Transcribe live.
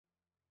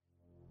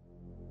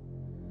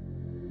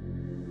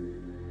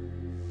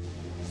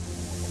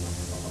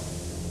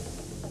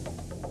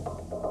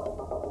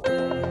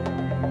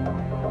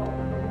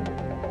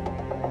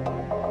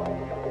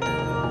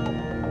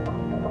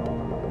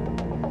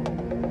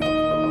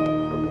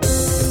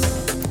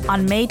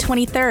On May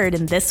 23rd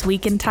in This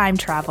Week in Time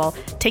Travel,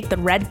 take the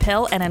red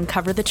pill and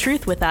uncover the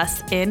truth with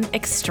us in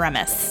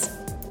Extremis.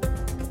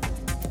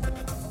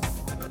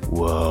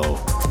 Whoa.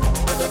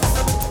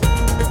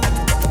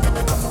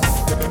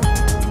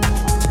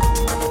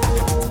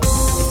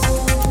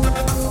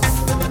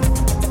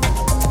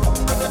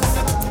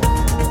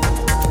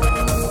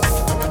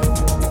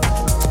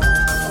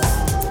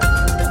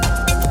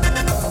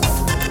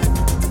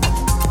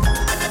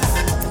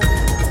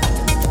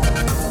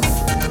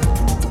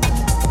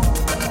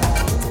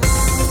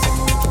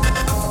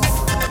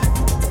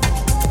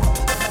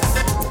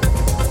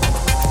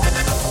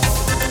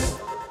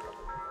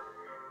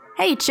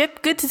 Hey,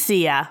 Chip, good to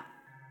see ya.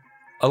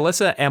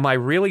 Alyssa, am I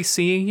really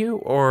seeing you,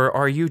 or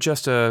are you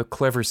just a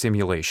clever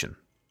simulation?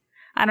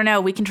 I don't know,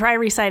 we can try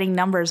reciting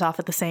numbers off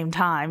at the same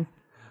time.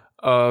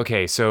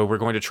 Okay, so we're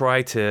going to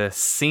try to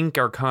sync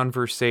our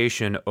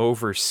conversation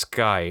over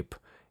Skype,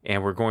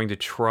 and we're going to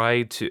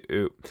try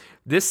to...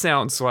 This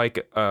sounds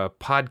like a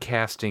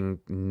podcasting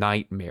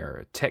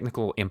nightmare, a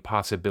technical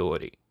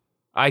impossibility.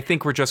 I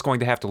think we're just going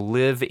to have to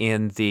live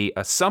in the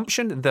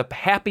assumption, the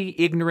happy,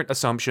 ignorant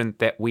assumption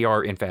that we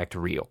are, in fact,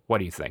 real. What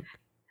do you think?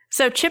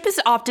 So Chip has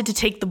opted to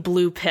take the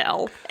blue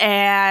pill,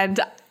 and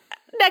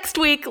next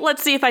week,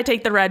 let's see if I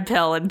take the red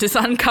pill and just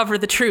uncover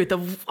the truth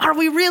of, are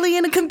we really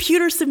in a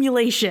computer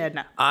simulation?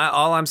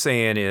 All I'm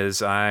saying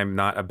is I'm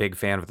not a big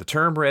fan of the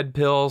term red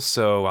pill,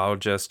 so I'll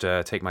just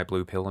take my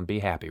blue pill and be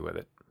happy with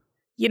it.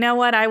 You know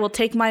what? I will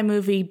take my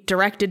movie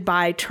directed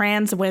by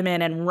trans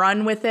women and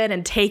run with it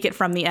and take it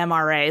from the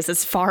MRAs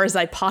as far as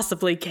I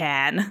possibly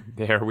can.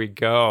 There we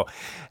go.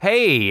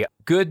 Hey,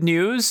 good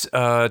news.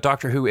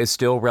 Doctor Who is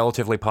still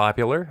relatively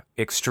popular.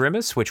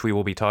 Extremis, which we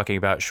will be talking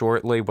about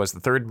shortly, was the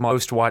third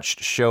most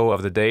watched show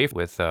of the day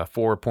with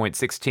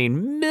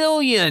 4.16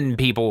 million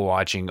people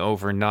watching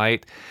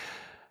overnight.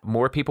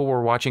 More people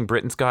were watching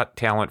Britain's Got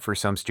Talent for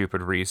some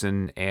stupid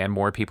reason, and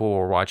more people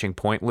were watching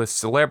Pointless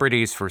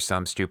Celebrities for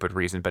some stupid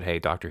reason. But hey,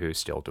 Doctor Who's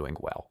still doing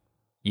well.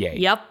 Yay.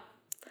 Yep.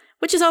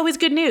 Which is always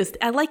good news.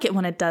 I like it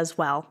when it does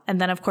well.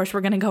 And then, of course,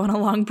 we're going to go on a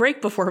long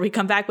break before we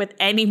come back with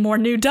any more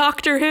new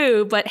Doctor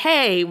Who. But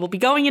hey, we'll be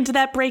going into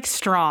that break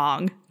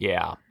strong.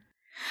 Yeah.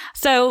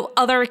 So,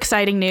 other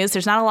exciting news.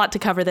 There's not a lot to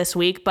cover this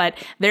week, but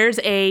there's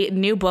a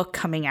new book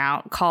coming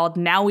out called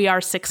Now We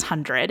Are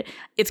 600.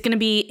 It's going to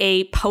be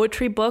a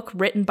poetry book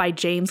written by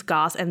James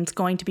Goss, and it's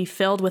going to be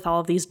filled with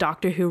all of these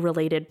Doctor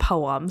Who-related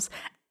poems.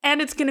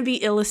 And it's going to be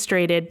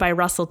illustrated by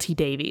Russell T.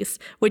 Davies,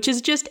 which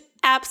is just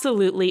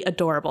absolutely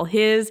adorable.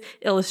 His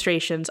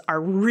illustrations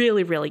are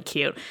really, really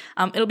cute.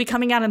 It'll be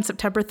coming out on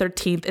September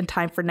 13th in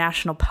time for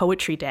National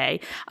Poetry Day.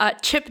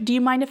 Chip, do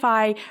you mind if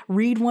I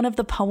read one of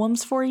the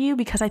poems for you?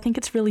 Because I think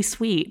it's really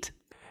sweet.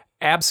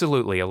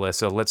 Absolutely,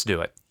 Alyssa. Let's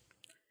do it.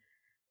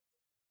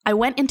 I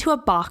went into a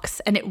box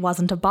and it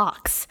wasn't a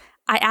box.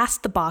 I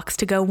asked the box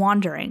to go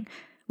wandering.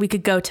 We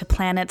could go to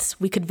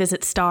planets, we could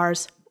visit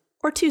stars,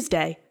 or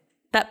Tuesday.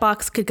 That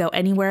box could go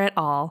anywhere at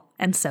all,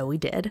 and so we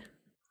did.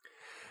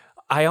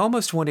 I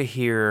almost want to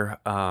hear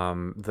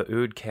the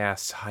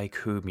Oodcast's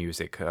haiku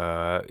music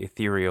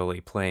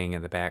ethereally playing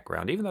in the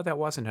background, even though that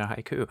wasn't a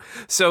haiku.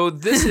 So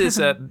this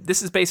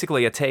is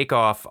basically a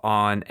takeoff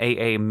on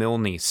A.A.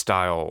 Milne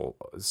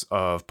styles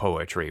of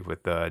poetry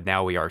with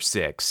Now We Are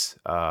 6.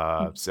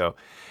 So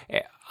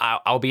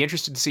I'll be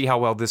interested to see how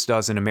well this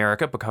does in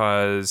America,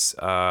 because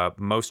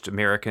most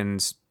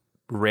Americans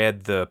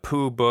read the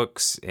Pooh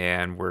books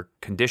and were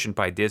conditioned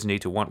by Disney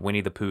to want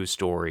Winnie the Pooh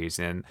stories.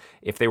 And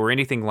if they were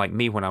anything like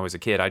me when I was a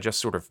kid, I just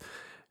sort of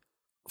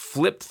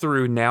flipped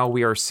through Now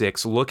We Are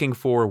 6 looking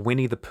for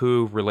Winnie the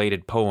Pooh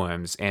related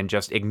poems and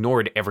just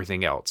ignored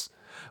everything else.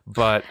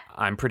 But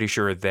I'm pretty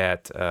sure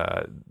that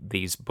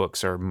these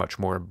books are much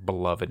more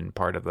beloved and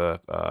part of the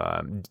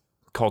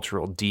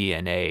cultural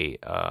DNA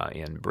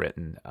in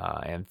Britain,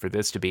 and for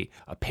this to be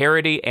a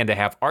parody and to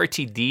have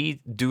RTD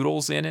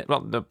doodles in it, well,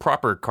 the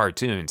proper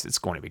cartoons, it's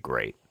going to be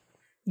great.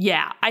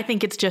 Yeah, I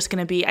think it's just going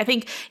to be, I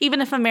think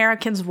even if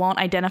Americans won't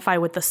identify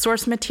with the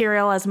source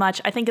material as much,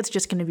 I think it's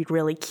just going to be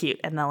really cute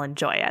and they'll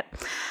enjoy it.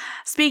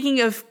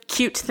 Speaking of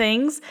cute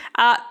things,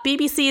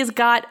 BBC has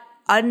got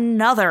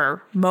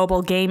another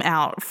mobile game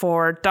out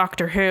for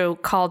Doctor Who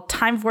called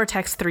Time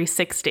Vortex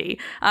 360.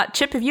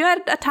 Chip, have you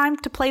had a time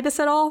to play this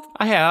at all?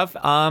 I have,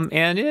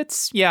 and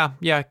it's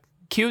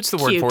cute's the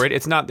word for it.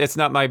 It's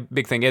not my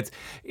big thing.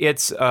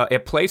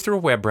 It plays through a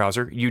web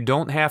browser. You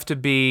don't have to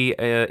be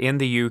in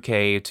the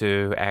UK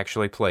to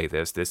actually play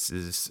this. This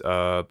is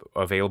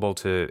available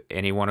to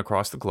anyone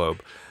across the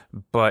globe.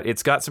 But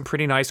it's got some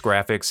pretty nice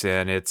graphics,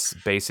 and it's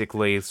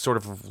basically sort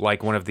of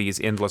like one of these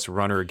endless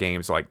runner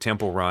games like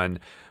Temple Run,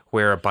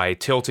 where by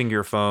tilting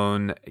your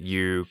phone,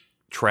 you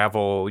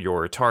travel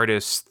your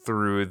TARDIS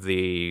through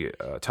the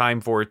time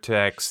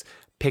vortex,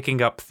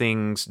 picking up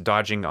things,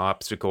 dodging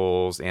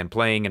obstacles, and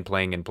playing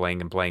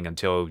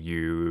until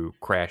you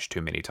crash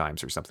too many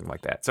times or something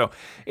like that. So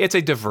it's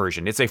a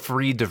diversion. It's a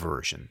free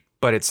diversion,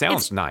 but it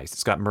sounds nice.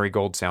 It's got Murray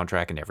Gold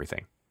soundtrack and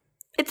everything.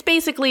 It's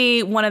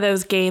basically one of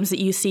those games that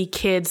you see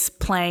kids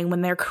playing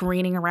when they're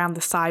careening around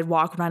the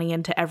sidewalk, running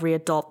into every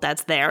adult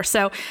that's there.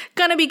 So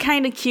gonna be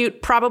kind of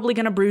cute, probably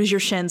gonna bruise your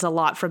shins a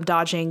lot from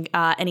dodging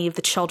any of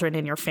the children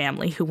in your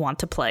family who want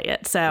to play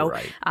it. So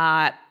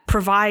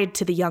provide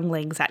to the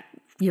younglings at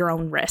your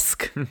own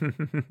risk.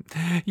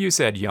 You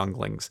said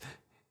younglings.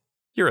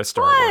 You're a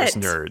Star Wars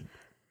nerd.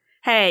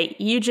 Hey,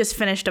 you just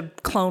finished a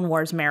Clone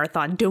Wars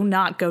marathon. Do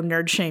not go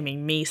nerd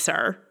shaming me,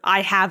 sir.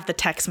 I have the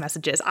text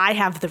messages. I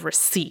have the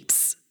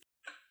receipts.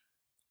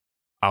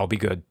 I'll be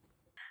good.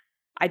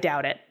 I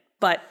doubt it.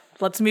 But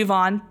let's move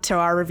on to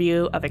our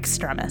review of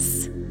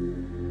Extremis.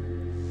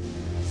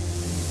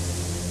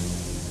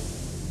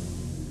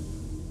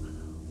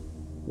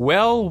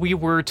 Well, we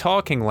were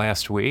talking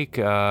last week,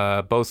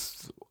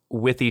 both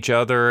with each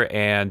other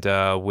and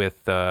with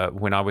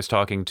when I was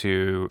talking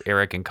to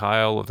Eric and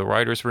Kyle of the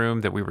Writers'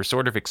 Room, that we were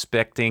sort of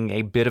expecting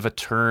a bit of a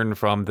turn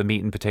from the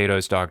meat and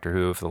potatoes Doctor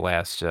Who of the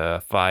last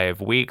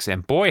 5 weeks.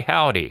 And boy,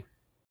 howdy.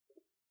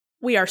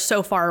 We are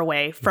so far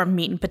away from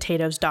meat and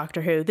potatoes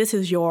Doctor Who. This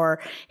is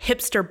your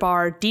hipster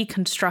bar,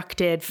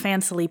 deconstructed,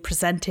 fancily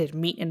presented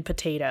meat and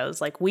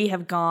potatoes. Like, we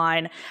have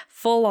gone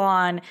full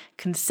on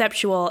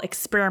conceptual,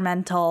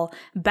 experimental,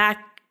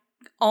 back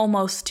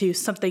almost to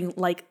something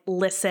like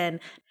Listen.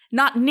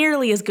 Not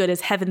nearly as good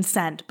as Heaven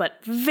Sent,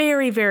 but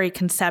very, very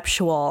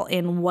conceptual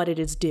in what it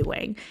is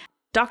doing.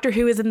 Doctor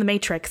Who is in the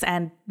Matrix,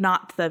 and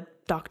not the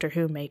Doctor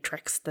Who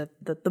Matrix, the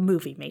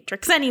movie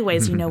Matrix.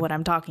 Anyways, you know what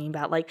I'm talking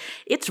about. Like,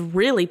 it's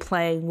really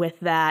playing with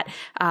that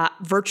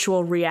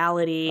virtual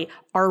reality,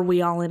 are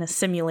we all in a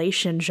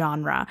simulation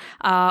genre,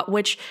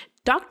 which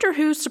Doctor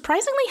Who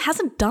surprisingly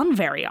hasn't done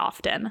very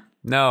often.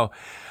 No,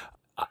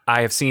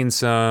 I have seen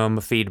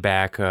some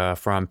feedback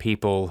from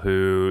people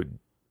who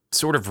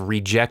sort of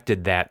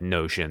rejected that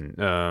notion,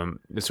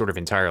 sort of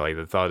entirely.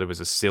 They thought it was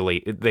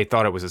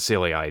a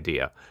silly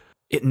idea.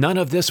 None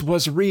of this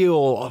was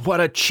real.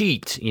 What a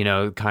cheat,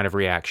 kind of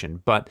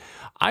reaction. But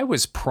I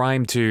was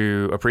primed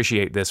to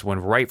appreciate this one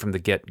right from the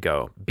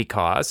get-go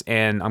because,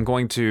 and I'm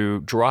going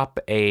to drop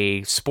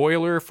a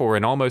spoiler for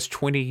an almost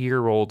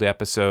 20-year-old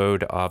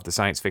episode of the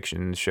science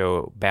fiction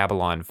show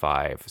Babylon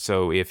 5.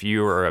 So if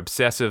you are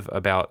obsessive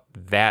about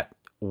that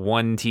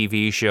one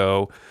TV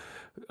show,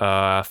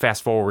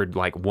 fast forward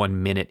like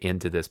 1 minute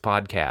into this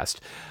podcast.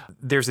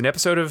 There's an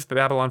episode of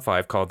Babylon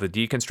 5 called The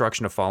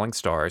Deconstruction of Falling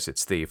Stars.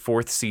 It's the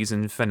 4th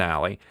season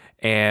finale,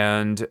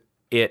 and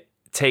it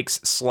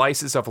takes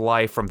slices of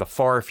life from the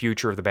far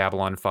future of the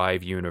Babylon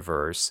 5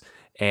 universe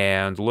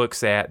and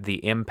looks at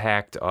the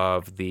impact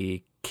of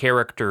the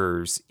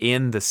characters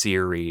in the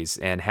series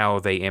and how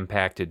they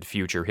impacted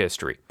future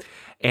history.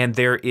 And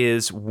there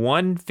is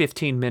one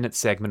 15-minute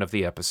segment of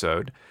the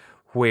episode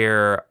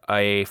where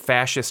a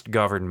fascist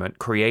government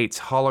creates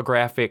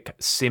holographic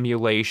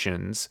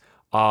simulations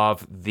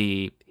of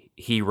the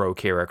hero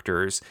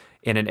characters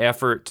in an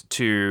effort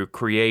to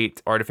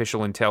create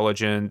artificial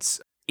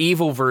intelligence,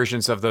 evil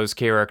versions of those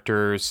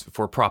characters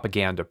for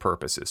propaganda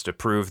purposes, to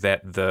prove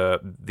that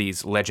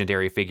these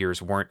legendary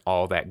figures weren't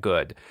all that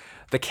good.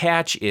 The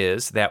catch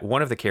is that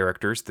one of the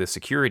characters, the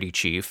security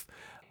chief,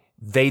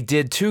 they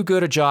did too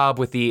good a job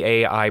with the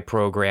AI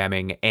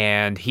programming,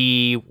 and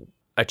he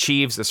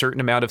achieves a certain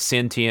amount of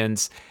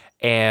sentience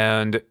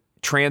and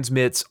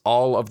transmits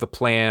all of the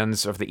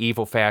plans of the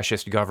evil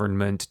fascist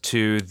government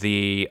to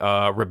the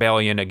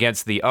rebellion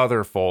against the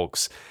other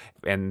folks.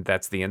 And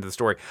that's the end of the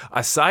story.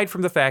 Aside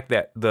from the fact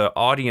that the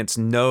audience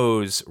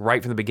knows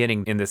right from the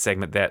beginning in this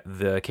segment that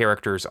the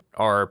characters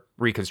are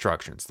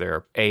reconstructions,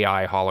 they're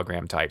AI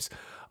hologram types.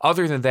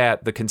 Other than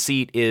that, the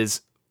conceit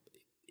is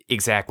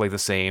exactly the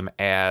same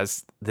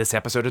as this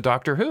episode of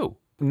Doctor Who.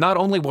 Not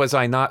only was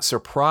I not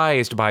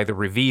surprised by the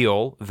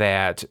reveal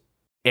that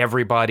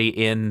everybody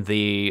in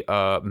the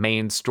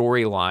main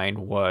storyline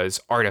was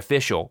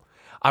artificial,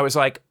 I was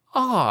like,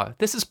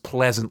 this is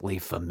pleasantly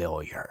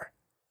familiar.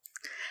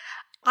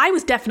 I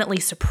was definitely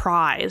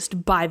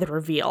surprised by the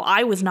reveal.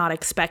 I was not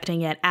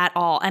expecting it at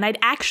all. And I'd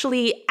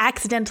actually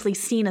accidentally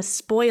seen a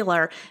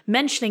spoiler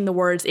mentioning the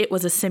words, it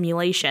was a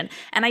simulation.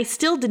 And I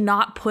still did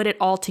not put it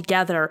all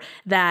together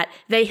that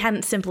they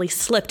hadn't simply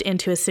slipped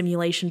into a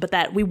simulation, but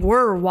that we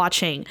were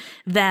watching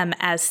them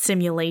as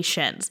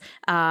simulations,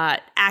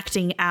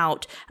 acting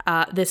out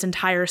this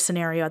entire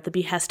scenario at the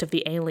behest of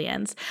the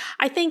aliens.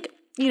 I think,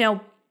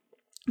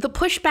 the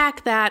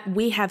pushback that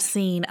we have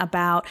seen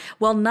about,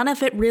 well, none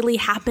of it really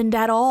happened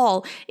at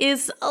all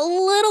is a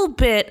little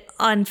bit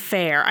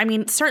unfair. I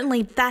mean,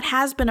 certainly that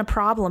has been a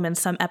problem in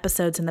some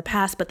episodes in the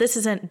past, but this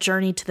isn't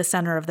Journey to the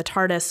Center of the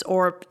TARDIS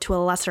or, to a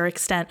lesser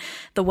extent,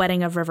 The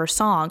Wedding of River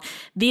Song.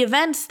 The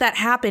events that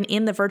happen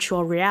in the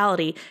virtual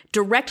reality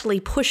directly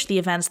push the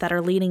events that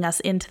are leading us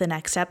into the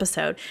next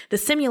episode. The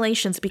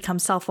simulations become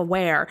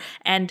self-aware,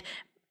 and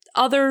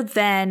other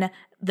than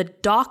the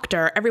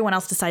Doctor, everyone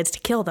else decides to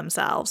kill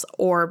themselves,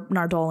 or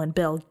Nardole and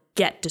Bill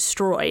get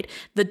destroyed.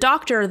 The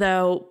Doctor,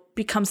 though,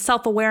 becomes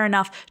self-aware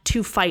enough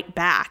to fight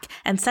back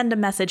and send a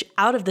message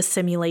out of the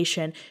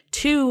simulation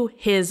to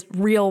his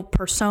real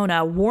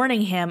persona,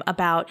 warning him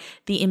about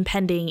the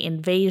impending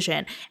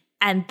invasion.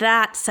 And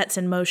that sets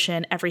in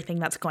motion everything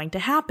that's going to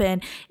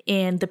happen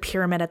in the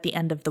pyramid at the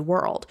end of the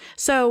world.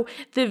 So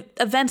the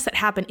events that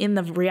happen in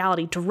the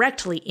reality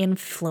directly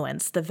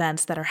influence the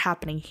events that are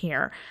happening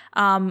here.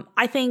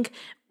 I think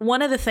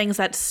one of the things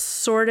that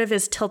sort of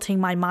is tilting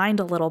my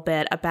mind a little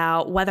bit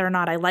about whether or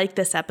not I like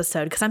this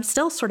episode, because I'm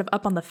still sort of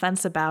up on the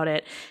fence about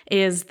it,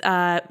 is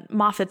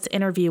Moffat's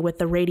interview with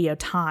the Radio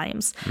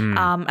Times. And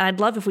I'd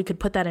love if we could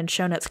put that in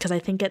show notes, because I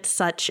think it's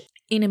such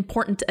an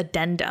important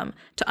addendum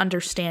to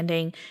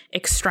understanding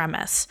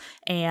Extremis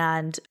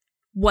and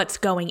what's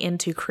going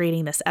into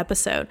creating this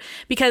episode.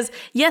 Because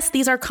yes,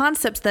 these are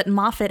concepts that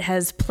Moffat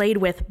has played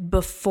with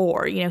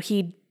before. You know,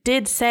 he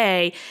did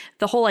say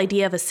the whole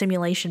idea of a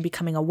simulation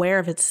becoming aware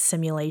of its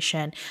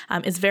simulation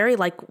is very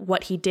like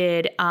what he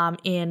did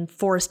in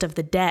Forest of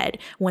the Dead,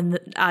 when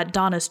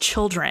Donna's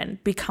children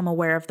become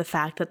aware of the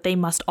fact that they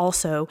must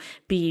also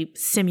be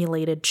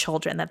simulated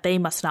children, that they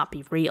must not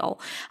be real.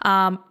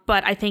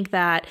 But I think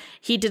that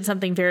he did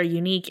something very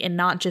unique in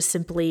not just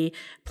simply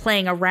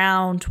playing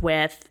around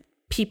with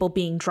people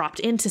being dropped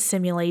into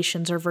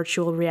simulations or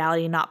virtual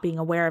reality, not being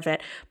aware of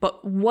it,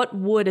 but what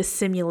would a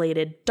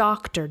simulated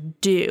doctor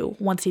do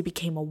once he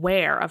became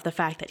aware of the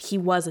fact that he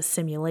was a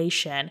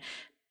simulation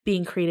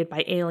being created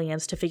by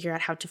aliens to figure out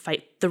how to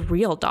fight the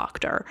real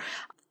doctor?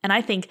 And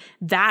I think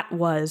that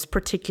was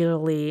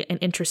particularly an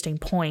interesting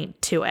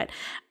point to it.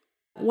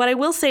 What I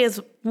will say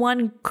is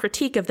one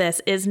critique of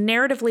this is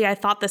narratively, I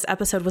thought this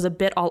episode was a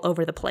bit all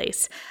over the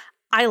place.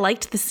 I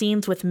liked the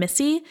scenes with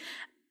Missy,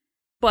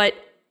 but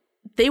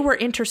they were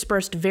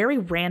interspersed very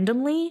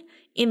randomly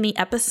in the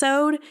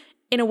episode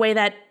in a way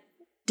that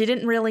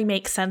didn't really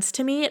make sense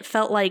to me. It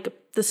felt like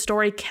the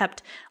story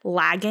kept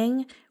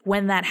lagging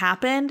when that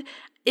happened.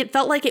 It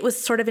felt like it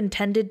was sort of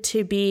intended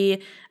to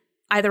be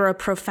either a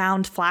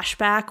profound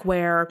flashback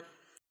where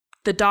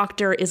the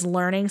doctor is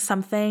learning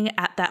something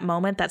at that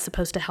moment that's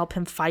supposed to help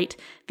him fight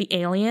the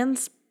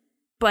aliens.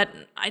 But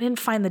I didn't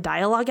find the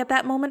dialogue at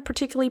that moment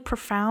particularly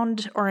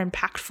profound or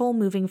impactful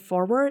moving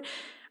forward.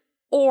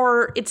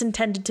 Or it's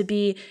intended to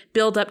be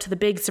build up to the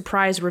big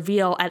surprise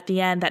reveal at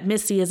the end that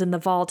Missy is in the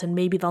vault and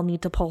maybe they'll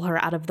need to pull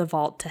her out of the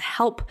vault to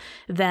help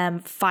them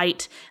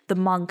fight the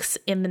monks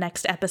in the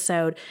next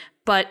episode.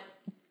 But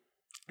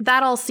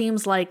that all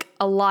seems like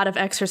a lot of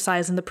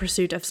exercise in the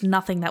pursuit of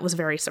nothing that was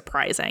very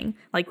surprising.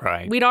 Like,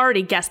 right. We'd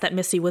already guessed that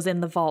Missy was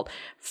in the vault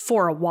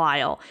for a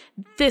while.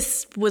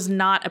 This was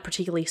not a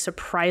particularly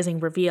surprising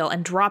reveal,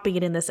 and dropping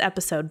it in this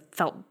episode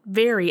felt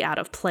very out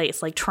of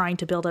place, like trying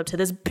to build up to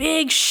this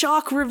big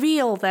shock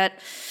reveal that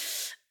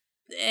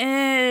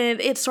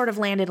it sort of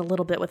landed a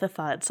little bit with a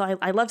thud. So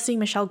I love seeing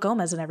Michelle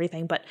Gomez and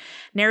everything, but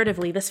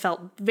narratively, this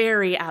felt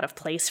very out of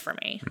place for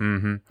me.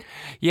 Mm-hmm.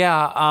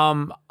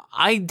 Yeah,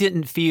 I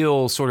didn't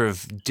feel sort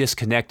of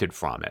disconnected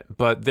from it,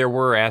 but there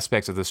were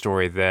aspects of the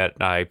story that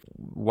I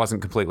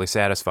wasn't completely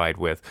satisfied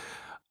with.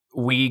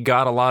 We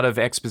got a lot of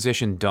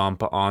exposition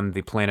dump on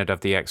the planet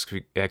of the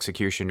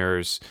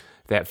executioners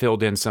that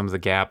filled in some of the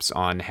gaps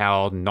on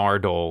how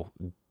Nardole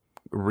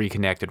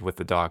reconnected with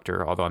the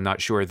Doctor, although I'm not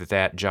sure that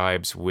that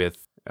jibes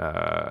with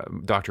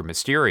Dr.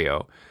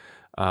 Mysterio.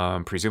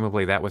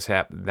 Presumably that was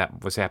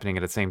happening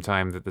at the same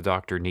time that the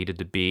Doctor needed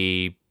to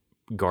be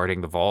guarding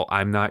the vault.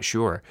 I'm not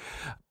sure.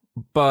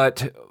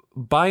 But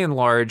by and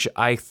large,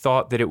 I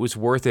thought that it was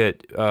worth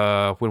it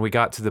when we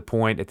got to the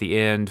point at the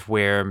end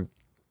where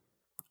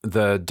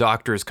the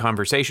Doctor's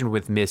conversation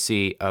with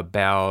Missy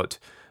about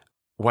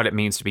what it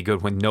means to be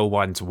good when no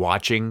one's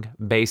watching,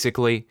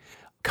 basically,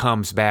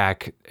 comes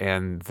back,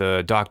 and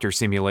the Doctor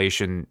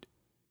simulation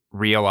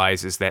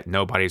realizes that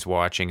nobody's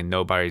watching and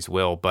nobody's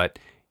will, but,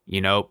 you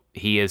know,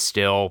 he is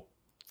still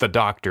the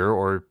Doctor,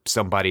 or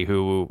somebody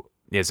who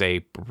is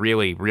a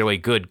really, really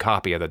good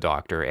copy of the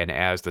Doctor, and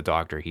as the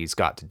Doctor, he's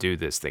got to do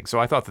this thing. So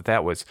I thought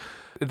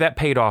that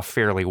paid off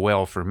fairly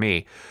well for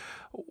me.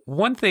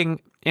 One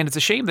thing, and it's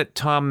a shame that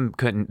Tom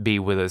couldn't be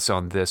with us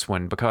on this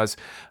one, because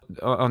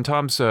on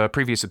Tom's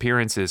previous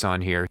appearances on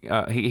here,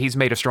 he's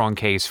made a strong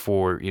case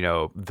for, you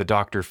know, the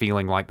Doctor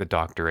feeling like the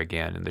Doctor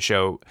again in the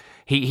show.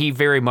 He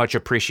very much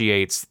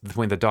appreciates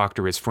when the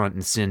Doctor is front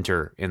and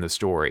center in the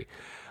story.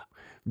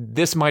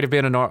 This might have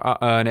been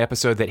an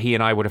episode that he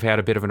and I would have had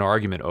a bit of an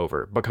argument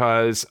over,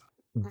 because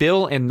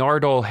Bill and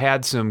Nardole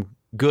had some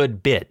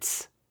good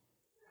bits,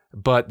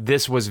 but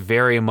this was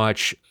very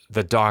much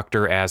the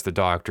Doctor as the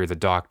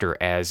Doctor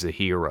as a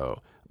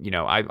hero. You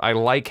know, I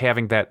like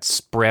having that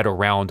spread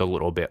around a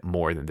little bit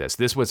more than this.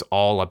 This was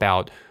all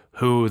about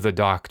who the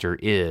Doctor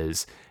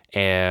is,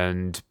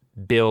 and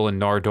Bill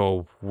and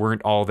Nardole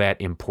weren't all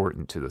that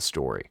important to the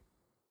story.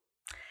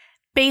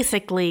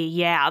 Basically,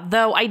 yeah.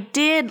 Though I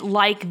did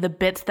like the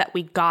bits that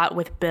we got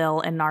with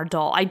Bill and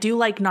Nardole. I do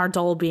like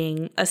Nardole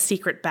being a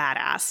secret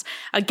badass.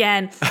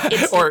 Again,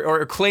 it's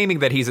or claiming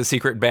that he's a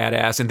secret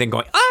badass and then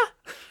going, ah!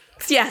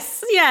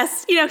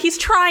 Yes. You know, he's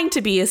trying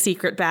to be a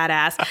secret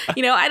badass.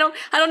 You know, I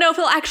don't know if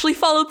he'll actually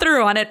follow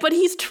through on it, but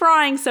he's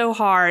trying so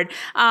hard.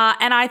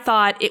 And I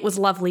thought it was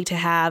lovely to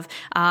have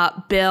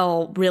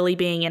Bill really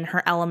being in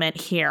her element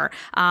here.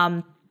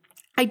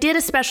 I did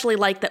especially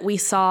like that we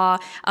saw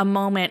a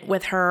moment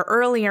with her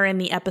earlier in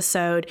the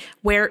episode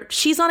where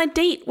she's on a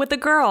date with a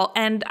girl.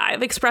 And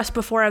I've expressed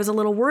before I was a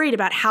little worried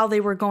about how they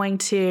were going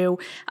to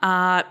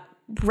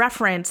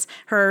reference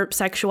her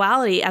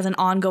sexuality as an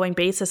ongoing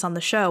basis on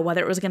the show, whether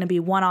it was going to be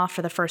one-off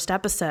for the first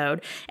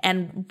episode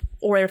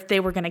or if they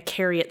were going to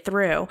carry it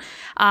through.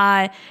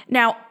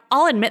 Now,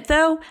 I'll admit,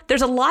 though,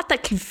 there's a lot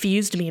that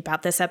confused me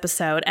about this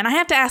episode. And I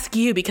have to ask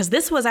you, because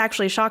this was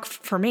actually a shock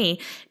for me.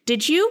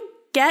 Did you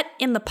get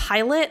in the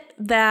pilot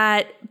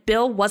that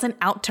Bill wasn't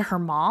out to her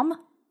mom?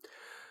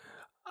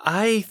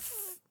 I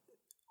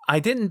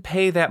didn't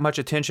pay that much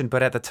attention,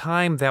 but at the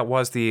time that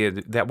was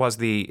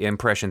the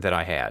impression that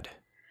I had.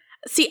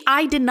 See,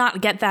 I did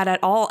not get that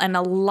at all, and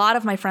a lot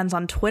of my friends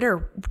on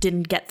Twitter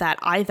didn't get that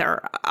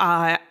either.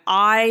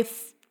 I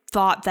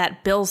thought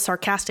that Bill's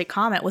sarcastic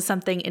comment was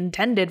something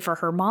intended for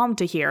her mom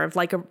to hear,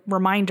 like a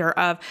reminder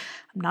of,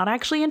 I'm not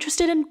actually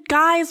interested in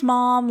guys,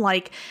 Mom.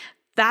 Like,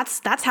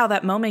 that's how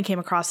that moment came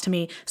across to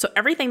me. So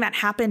everything that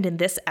happened in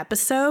this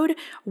episode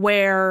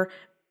where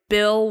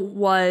Bill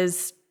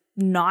was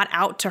not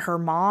out to her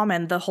mom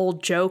and the whole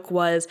joke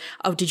was,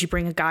 oh, did you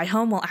bring a guy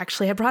home? Well,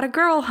 actually, I brought a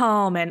girl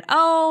home. And,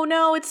 oh,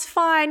 no, it's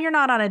fine. You're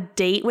not on a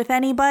date with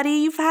anybody.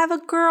 You have a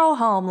girl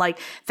home. Like,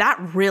 that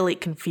really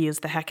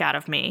confused the heck out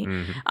of me.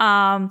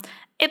 Mm-hmm.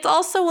 It's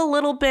also a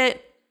little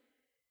bit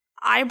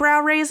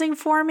eyebrow raising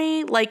for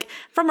me. Like,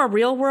 from a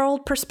real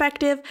world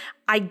perspective,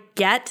 I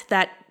get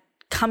that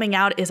coming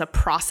out is a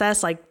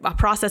process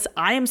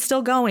I am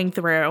still going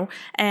through,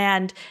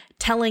 and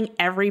telling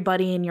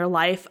everybody in your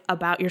life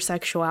about your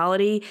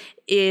sexuality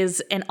is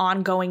an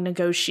ongoing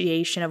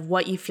negotiation of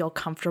what you feel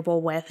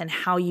comfortable with and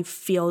how you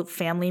feel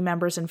family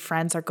members and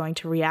friends are going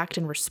to react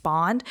and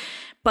respond.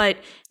 But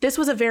this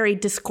was a very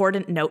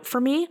discordant note for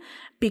me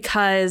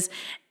because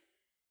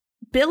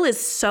Bill is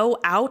so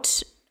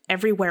out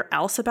everywhere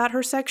else about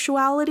her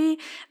sexuality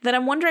that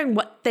I'm wondering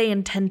what they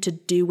intend to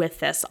do with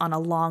this on a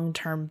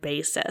long-term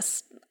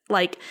basis.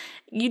 Like,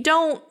 you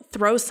don't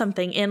throw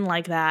something in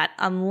like that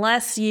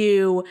unless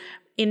you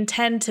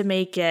intend to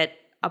make it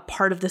a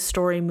part of the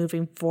story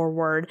moving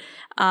forward.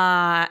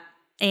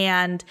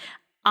 And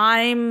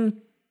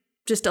I'm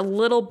just a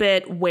little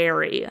bit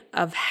wary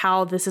of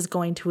how this is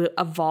going to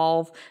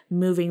evolve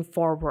moving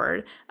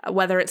forward,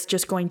 whether it's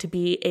just going to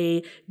be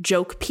a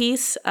joke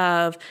piece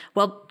of,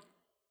 well,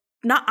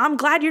 I'm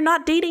glad you're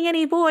not dating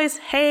any boys.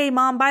 Hey,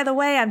 Mom, by the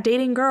way, I'm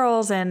dating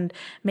girls, and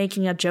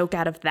making a joke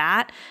out of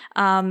that.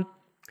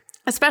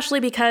 Especially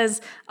because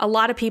a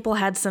lot of people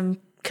had some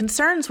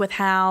concerns with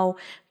how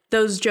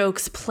those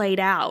jokes played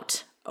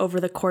out over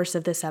the course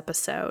of this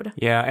episode.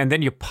 Yeah, and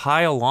then you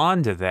pile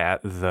on to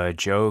that the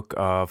joke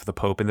of the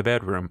Pope in the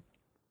bedroom.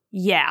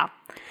 Yeah.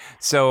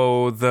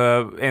 So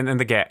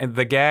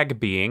the gag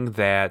being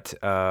that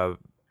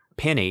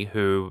Penny,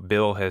 who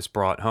Bill has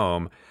brought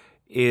home,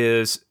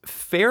 is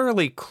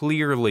fairly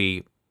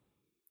clearly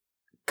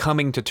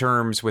coming to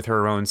terms with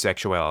her own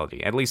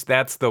sexuality. At least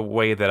that's the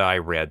way that I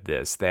read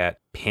this, that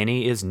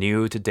Penny is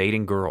new to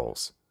dating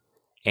girls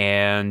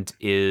and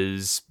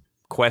is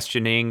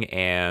questioning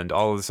and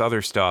all of this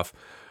other stuff.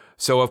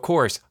 So, of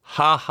course,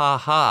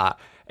 a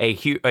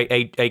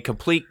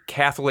complete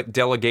Catholic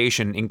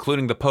delegation,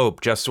 including the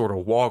Pope, just sort of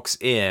walks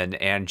in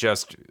and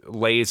just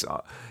lays,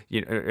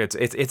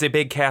 it's a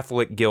big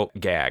Catholic guilt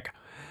gag.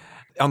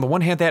 On the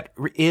one hand, that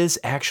is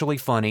actually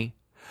funny.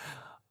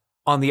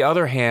 On the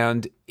other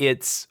hand,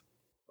 it's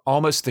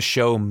almost the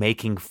show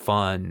making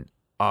fun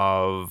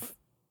of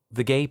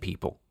the gay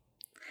people.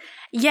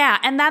 Yeah,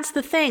 and that's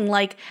the thing.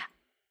 Like,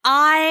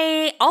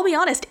 I'll be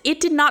honest, it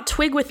did not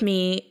twig with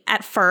me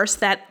at first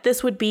that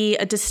this would be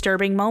a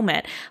disturbing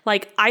moment.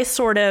 Like,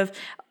 the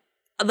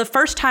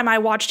first time I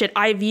watched it,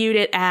 I viewed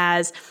it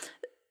as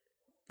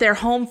they're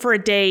home for a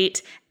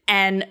date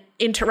and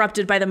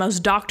interrupted by the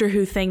most Doctor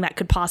Who thing that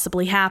could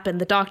possibly happen.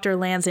 The doctor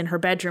lands in her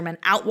bedroom and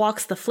out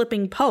walks the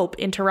flipping Pope,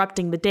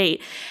 interrupting the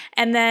date.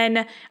 And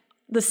then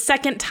the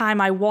second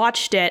time I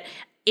watched it,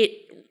 it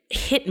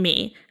hit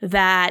me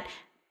that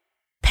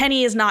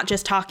Penny is not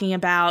just talking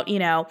about,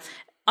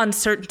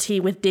 uncertainty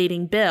with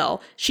dating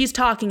Bill. She's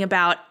talking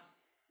about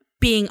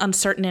being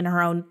uncertain in her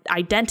own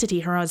identity,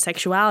 her own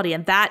sexuality.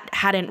 And that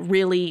hadn't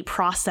really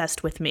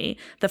processed with me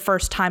the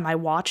first time I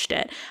watched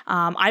it.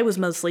 I was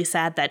mostly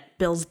sad that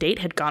Bill's date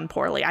had gone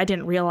poorly. I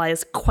didn't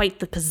realize quite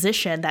the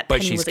position that Penny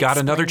was in. But she's got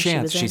another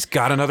chance. She's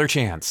got another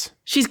chance.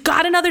 She's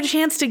got another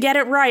chance to get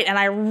it right. And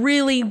I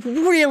really,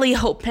 really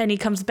hope Penny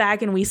comes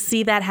back and we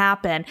see that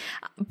happen.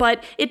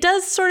 But it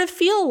does sort of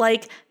feel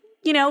like,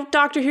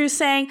 Doctor Who's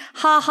saying,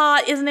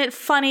 isn't it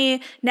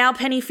funny? Now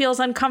Penny feels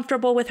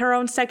uncomfortable with her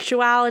own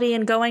sexuality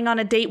and going on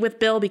a date with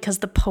Bill because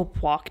the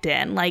Pope walked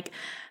in. Like,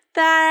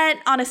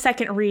 that on a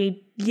second read,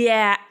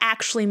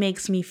 actually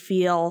makes me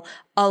feel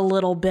a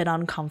little bit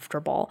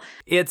uncomfortable.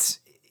 It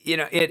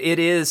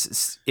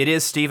is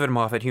Stephen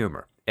Moffat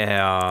humor.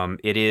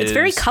 It's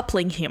very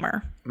coupling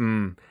humor.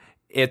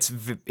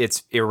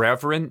 It's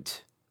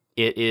irreverent.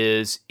 It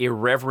is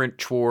irreverent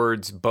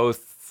towards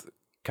both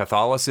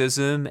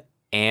Catholicism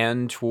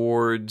and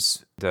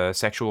towards the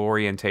sexual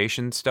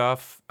orientation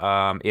stuff.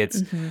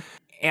 It's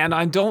and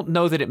I don't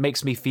know that it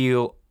makes me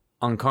feel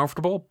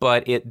uncomfortable,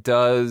 but it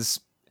does.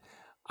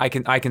 I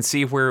can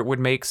see where it would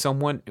make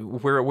someone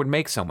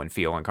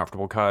feel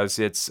uncomfortable, because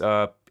it's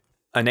an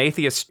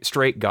atheist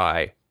straight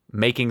guy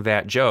making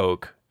that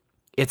joke.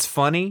 It's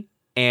funny,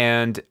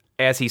 and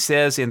as he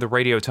says in the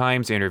Radio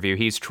Times interview,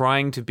 he's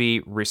trying to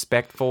be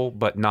respectful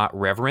but not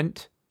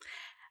reverent.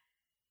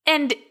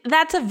 And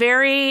that's a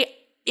very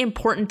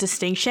important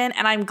distinction,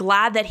 and I'm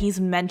glad that he's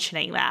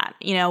mentioning that.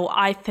 You know,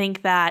 I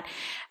think that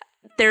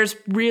there's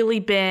really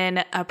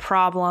been a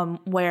problem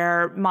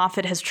where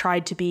Moffat has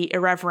tried to be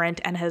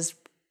irreverent and has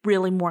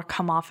really more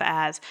come off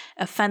as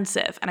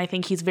offensive. And I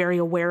think he's very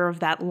aware of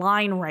that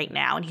line right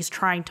now, and he's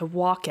trying to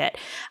walk it.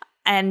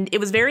 And it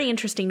was very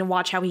interesting to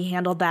watch how he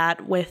handled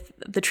that with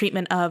the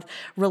treatment of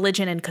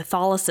religion and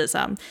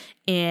Catholicism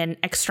in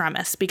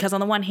Extremis, because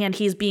on the one hand,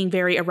 he's being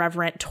very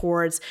irreverent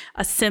towards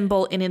a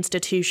symbol, an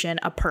institution,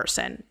 a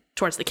person,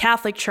 towards the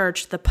Catholic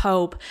Church, the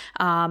Pope,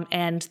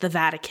 and the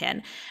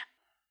Vatican.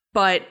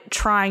 But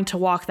trying to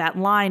walk that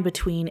line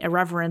between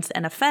irreverence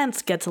and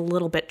offense gets a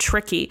little bit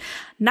tricky.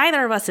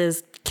 Neither of us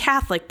is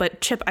Catholic,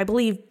 but Chip, I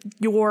believe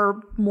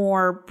you're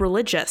more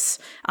religious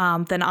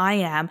than I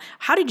am.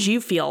 How did you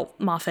feel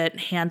Moffat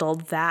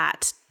handled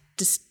that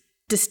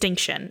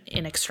distinction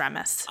in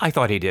Extremis? I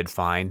thought he did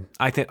fine.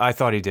 I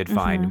thought he did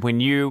fine. When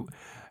you,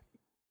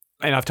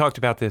 and I've talked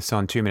about this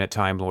on 2 Minute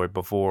Time Lord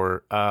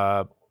before,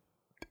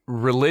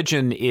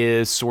 religion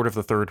is sort of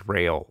the third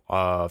rail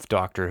of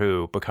Doctor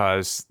Who,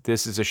 because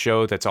this is a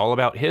show that's all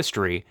about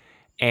history,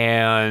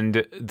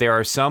 and there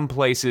are some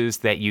places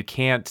that you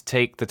can't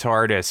take the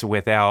TARDIS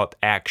without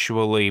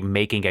actually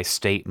making a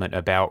statement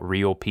about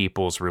real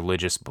people's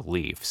religious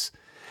beliefs.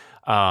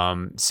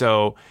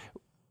 So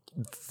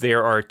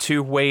there are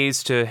two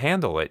ways to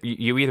handle it.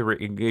 You either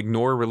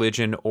ignore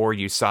religion or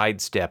you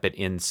sidestep it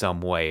in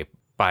some way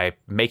by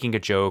making a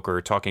joke or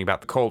talking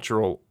about the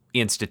cultural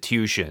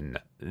institution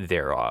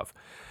thereof.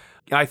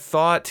 I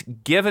thought,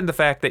 given the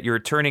fact that you're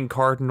turning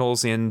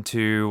cardinals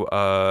into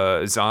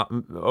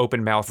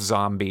open-mouth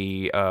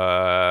zombie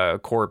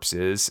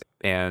corpses,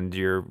 and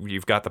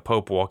you've got the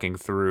Pope walking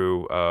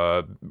through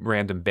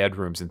random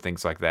bedrooms and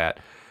things like that,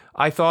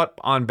 I thought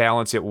on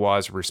balance it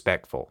was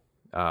respectful.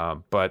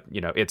 But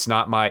you know, it's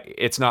not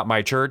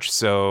my church,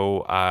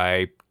 so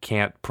I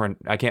can't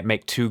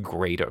make too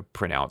great a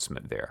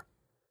pronouncement there.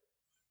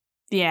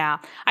 Yeah,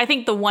 I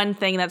think the one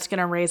thing that's going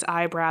to raise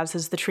eyebrows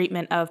is the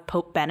treatment of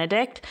Pope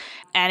Benedict.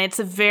 And it's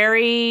a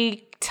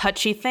very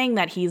touchy thing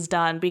that he's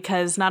done,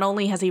 because not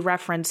only has he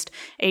referenced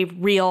a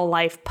real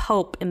life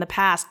Pope in the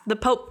past, the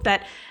Pope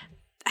that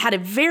had a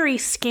very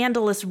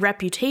scandalous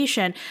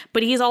reputation,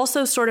 but he's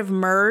also sort of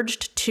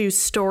merged two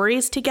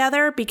stories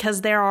together,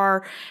 because there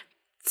are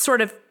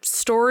sort of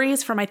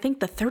stories from, I think,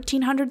 the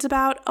 1300s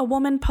about a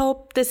woman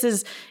Pope. This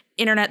is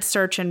internet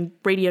search and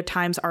Radio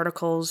Times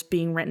articles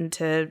being written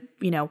to,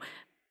 you know,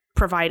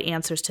 provide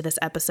answers to this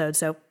episode.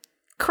 So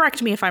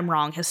correct me if I'm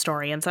wrong,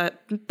 historians.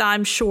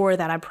 I'm sure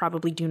that I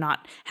probably do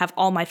not have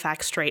all my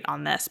facts straight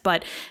on this,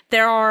 but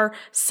there are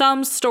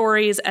some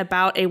stories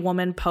about a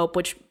woman Pope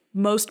which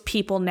most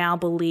people now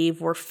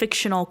believe were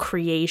fictional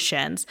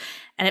creations.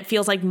 And it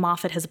feels like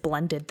Moffat has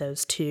blended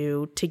those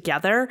two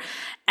together.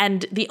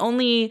 And the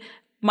only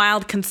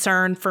mild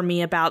concern for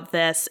me about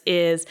this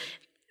is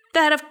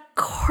that, of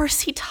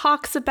course, he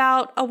talks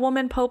about a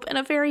woman Pope in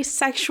a very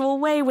sexual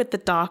way with the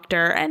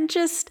Doctor, and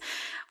just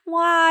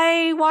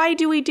why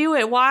do we do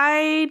it?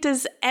 Why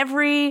does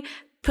every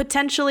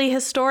potentially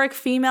historic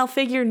female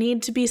figure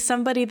need to be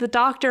somebody the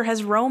Doctor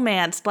has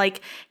romanced?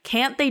 Like,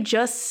 can't they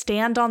just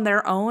stand on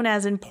their own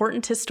as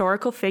important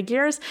historical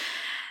figures?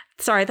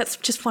 Sorry, that's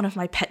just one of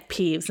my pet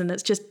peeves, and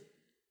it's just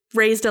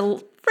raised a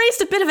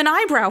bit of an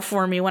eyebrow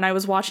for me when I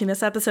was watching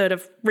this episode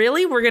of,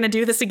 really? We're going to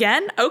do this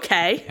again?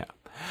 Okay. Yeah.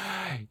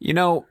 You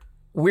know,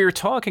 we are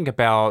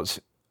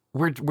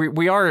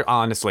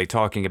honestly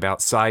talking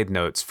about side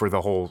notes for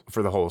the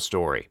whole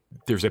story.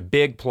 There's a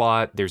big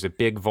plot. There's a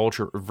big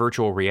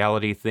virtual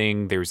reality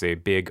thing. There's a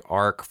big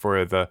arc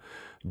for the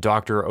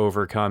Doctor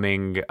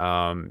overcoming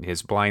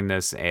his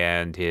blindness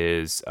and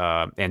his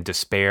and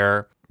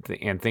despair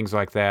and things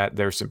like that.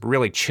 There's some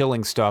really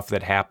chilling stuff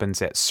that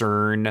happens at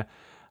CERN.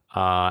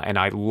 And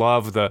I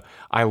love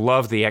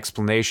the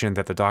explanation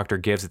that the Doctor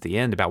gives at the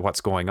end about what's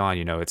going on.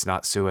 You know, it's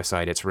not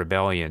suicide, it's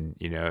rebellion.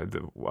 You know,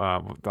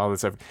 all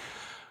this stuff.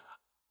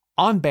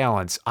 On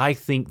balance, I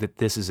think that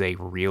this is a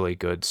really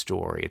good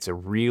story. It's a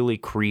really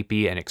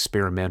creepy and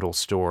experimental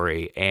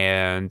story,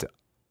 and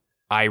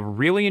I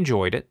really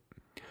enjoyed it.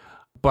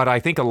 But I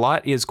think a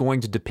lot is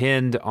going to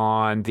depend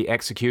on the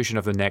execution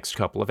of the next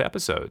couple of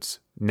episodes.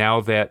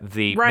 Now that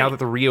the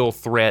real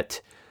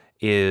threat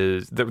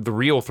is the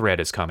real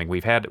threat is coming.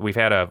 We've had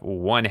a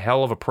one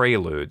hell of a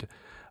prelude.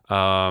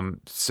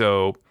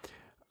 So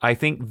I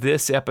think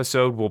this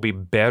episode will be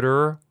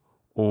better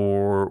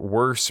or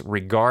worse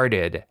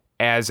regarded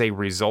as a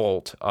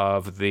result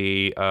of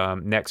the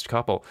next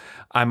couple.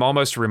 I'm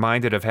almost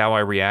reminded of how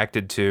I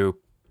reacted to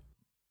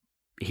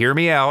hear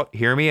me out.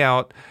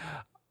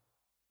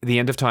 The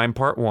End of Time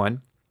Part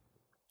 1,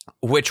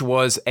 which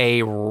was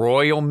a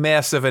royal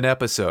mess of an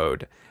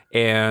episode.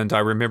 And I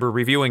remember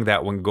reviewing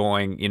that one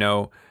going,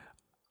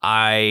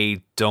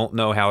 I don't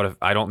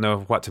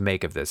know what to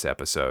make of this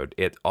episode.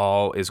 It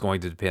all is going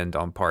to depend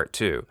on Part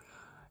 2.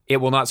 It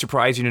will not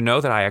surprise you to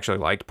know that I actually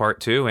liked Part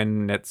 2,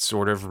 and it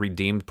sort of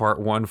redeemed Part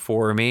 1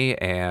 for me.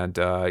 And,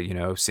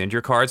 send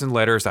your cards and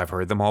letters. I've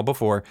heard them all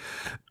before.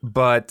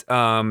 But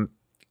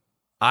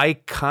I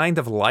kind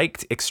of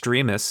liked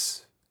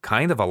Extremis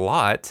kind of a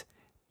lot,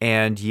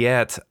 and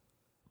yet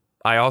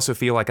I also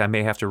feel like I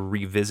may have to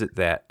revisit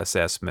that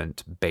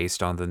assessment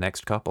based on the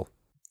next couple.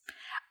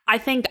 I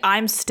think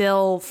I'm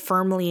still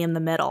firmly in the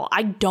middle.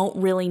 I don't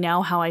really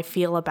know how I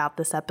feel about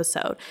this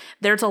episode.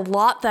 There's a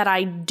lot that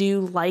I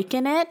do like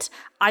in it.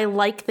 I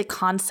like the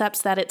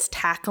concepts that it's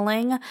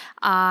tackling.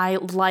 I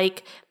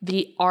like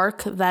the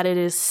arc that it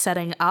is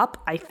setting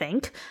up, I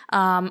think.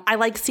 I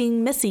like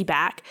seeing Missy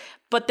back.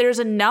 But there's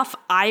enough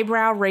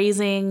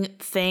eyebrow-raising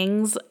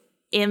things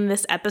in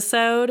this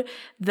episode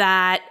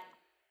that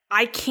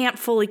I can't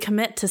fully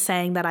commit to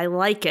saying that I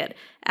like it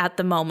at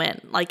the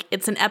moment. Like,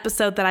 it's an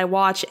episode that I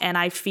watch and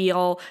I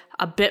feel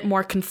a bit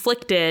more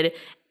conflicted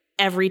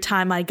every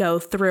time I go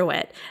through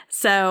it.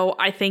 So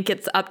I think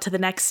it's up to the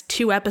next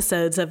 2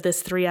 episodes of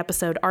this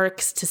 3-episode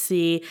arcs to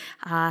see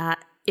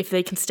if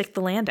they can stick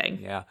the landing.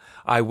 Yeah.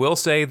 I will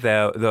say,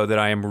 though, that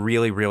I am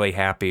really, really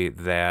happy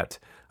that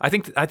I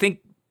think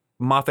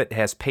Moffat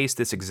has paced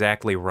this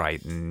exactly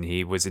right, and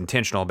he was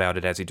intentional about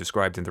it, as he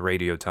described in the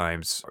Radio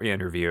Times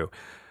interview.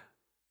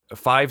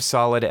 5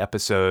 solid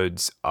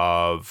episodes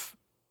of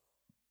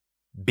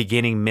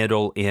beginning,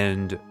 middle,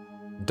 end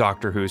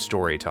Doctor Who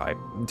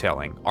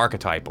storytelling,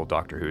 archetypal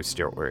Doctor Who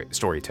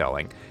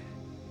storytelling.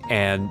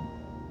 And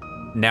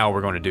now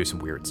we're going to do some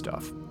weird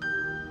stuff.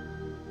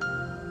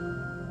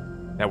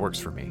 That works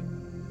for me.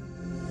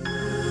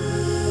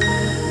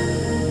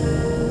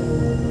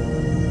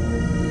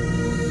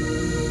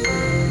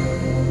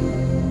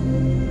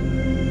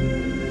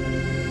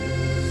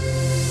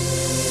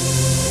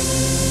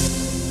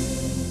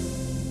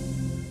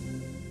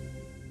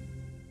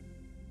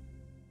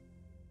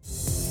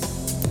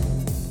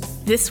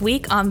 This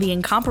week on the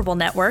Incomparable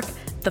Network,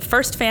 the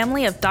first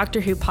family of Doctor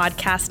Who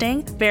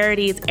podcasting,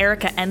 Verity's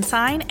Erica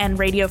Ensign and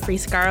Radio Free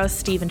Scaro's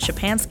Stephen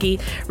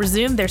Shapansky,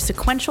 resume their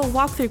sequential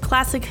walk through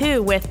Classic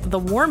Who with The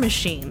War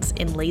Machines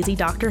in Lazy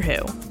Doctor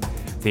Who.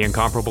 The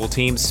Incomparable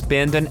team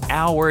spend an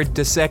hour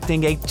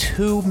dissecting a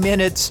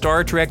 2-minute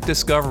Star Trek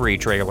Discovery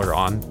trailer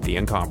on The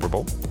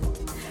Incomparable.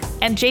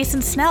 And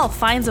Jason Snell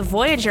finds a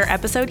Voyager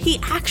episode he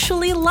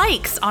actually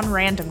likes on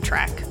Random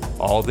Trek.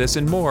 All this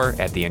and more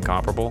at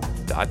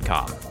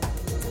theincomparable.com.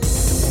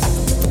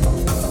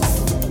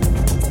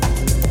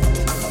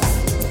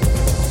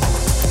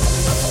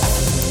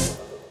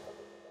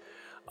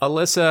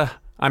 Alyssa,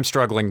 I'm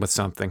struggling with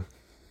something.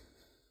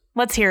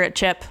 Let's hear it,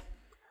 Chip.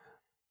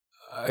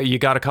 You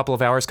got a couple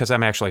of hours? Because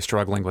I'm actually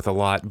struggling with a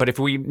lot. But if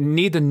we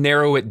need to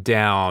narrow it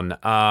down,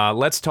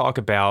 let's talk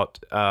about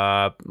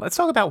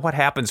what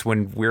happens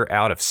when we're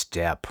out of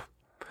step.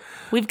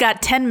 We've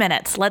got 10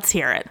 minutes. Let's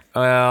hear it.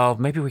 Well,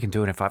 maybe we can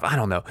do it in 5. I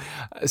don't know.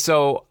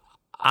 So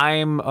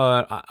I'm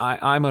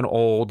an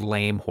old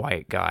lame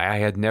white guy. I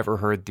had never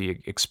heard the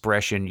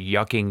expression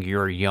 "yucking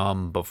your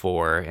yum"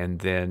 before, and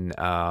then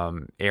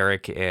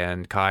Eric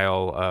and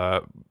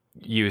Kyle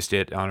used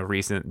it on a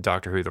recent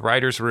Doctor Who: The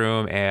Writers'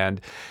 Room, and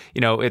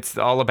it's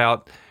all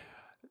about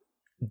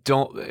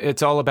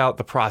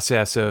the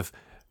process of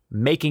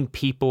making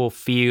people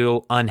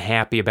feel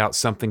unhappy about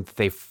something that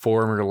they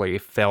formerly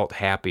felt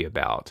happy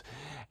about.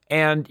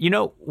 And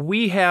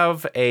we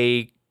have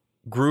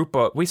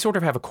we sort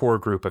of have a core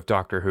group of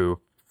Doctor Who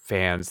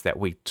fans that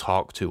we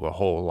talk to a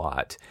whole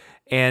lot.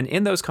 And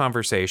in those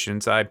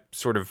conversations, I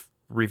sort of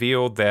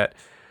revealed that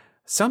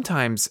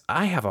sometimes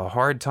I have a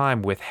hard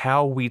time with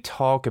how we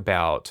talk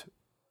about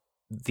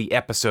the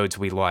episodes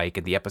we like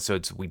and the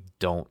episodes we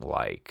don't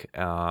like.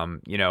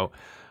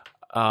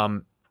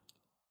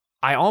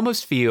 I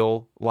almost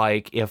feel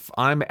like if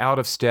I'm out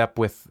of step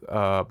with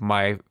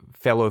my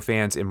fellow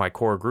fans in my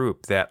core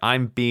group, that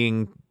I'm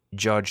being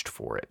judged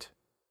for it.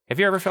 Have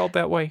you ever felt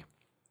that way?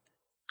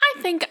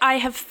 I think I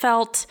have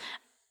felt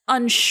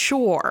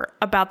unsure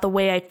about the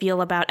way I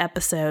feel about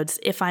episodes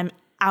if I'm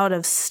out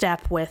of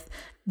step with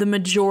the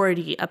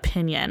majority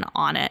opinion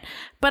on it.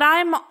 But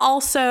I'm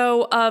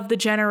also of the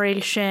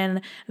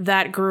generation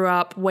that grew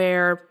up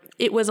where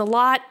it was a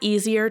lot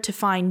easier to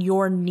find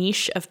your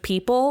niche of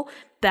people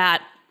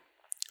that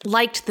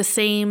liked the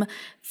same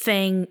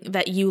thing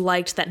that you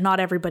liked that not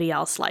everybody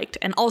else liked,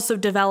 and also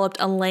developed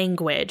a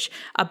language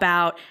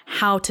about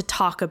how to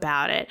talk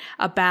about it,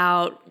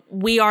 about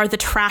we are the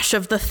trash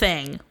of the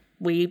thing.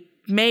 We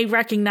may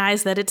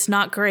recognize that it's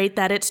not great,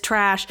 that it's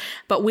trash,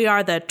 but we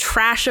are the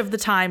trash of the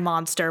time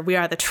monster. We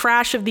are the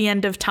trash of the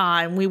end of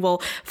time. We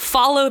will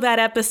follow that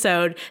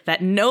episode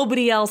that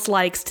nobody else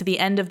likes to the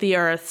end of the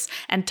earth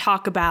and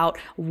talk about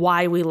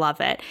why we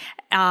love it.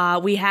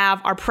 We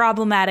have our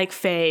problematic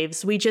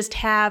faves. We just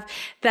have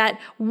that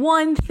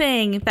one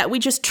thing that we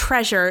just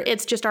treasure.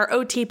 It's just our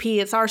OTP.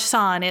 It's our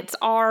son. It's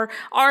our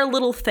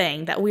little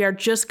thing that we are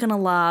just going to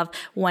love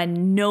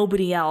when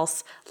nobody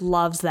else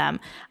loves them.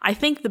 I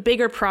think the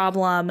bigger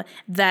problem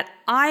that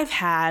I've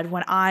had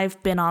when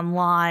I've been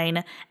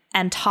online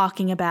and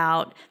talking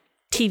about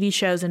TV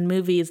shows and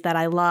movies that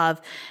I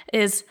love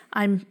is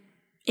I'm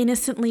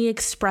innocently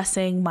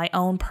expressing my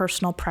own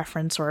personal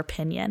preference or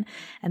opinion.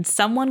 And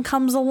someone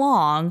comes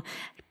along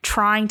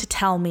trying to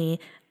tell me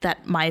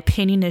that my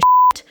opinion is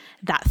shit,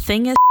 that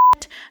thing is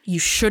shit, you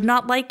should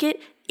not like it,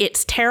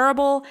 it's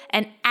terrible,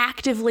 and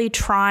actively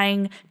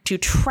trying to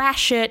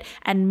trash it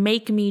and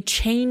make me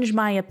change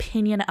my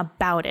opinion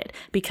about it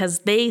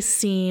because they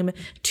seem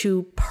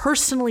to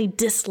personally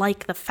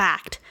dislike the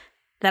fact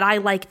that I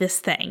like this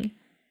thing.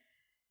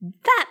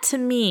 That, to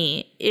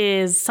me,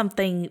 is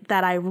something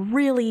that I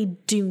really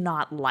do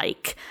not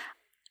like.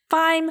 If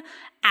I'm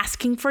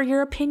asking for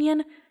your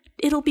opinion,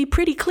 it'll be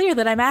pretty clear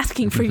that I'm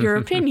asking for your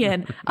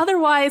opinion.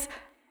 Otherwise,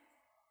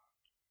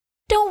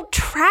 don't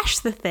trash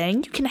the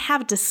thing. You can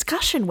have a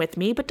discussion with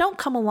me, but don't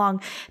come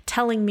along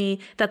telling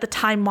me that the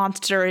time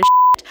monster is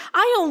shit.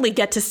 I only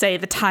get to say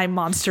the time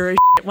monster is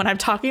shit when I'm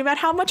talking about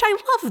how much I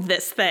love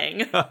this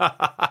thing.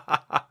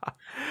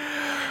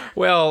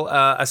 Well,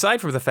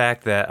 aside from the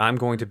fact that I'm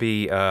going to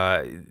be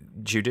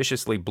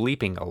judiciously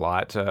bleeping a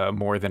lot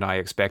more than I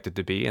expected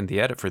to be in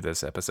the edit for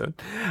this episode.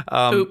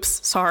 Oops,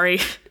 sorry.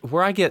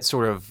 Where I get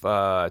sort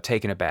of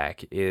taken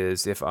aback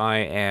is if I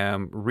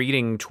am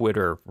reading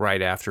Twitter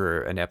right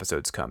after an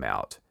episode's come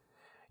out.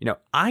 You know,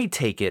 I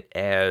take it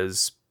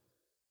as,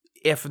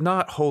 if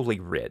not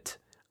holy writ,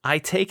 I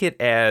take it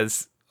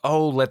as,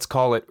 let's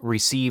call it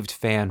received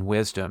fan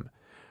wisdom,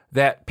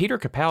 that Peter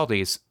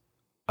Capaldi's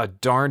a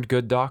darned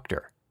good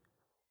doctor.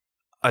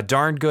 A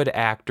darn good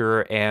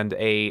actor, and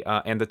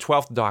the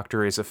 12th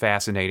Doctor is a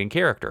fascinating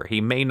character.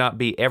 He may not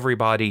be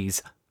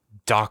everybody's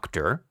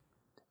doctor.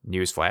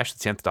 Newsflash,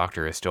 the 10th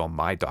Doctor is still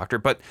my doctor,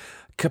 but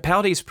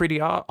Capaldi's pretty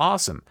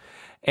awesome.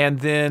 And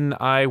then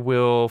I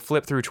will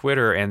flip through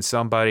Twitter and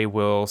somebody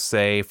will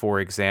say, for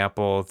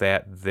example,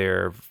 that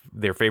their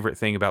favorite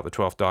thing about the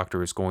 12th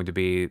Doctor is going to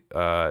be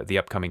the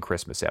upcoming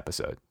Christmas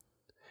episode.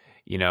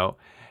 You know?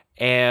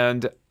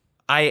 And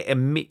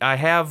I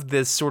have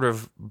this sort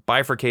of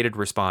bifurcated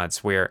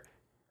response where,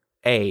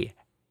 A,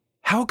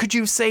 how could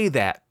you say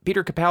that?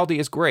 Peter Capaldi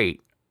is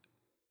great.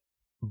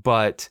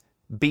 But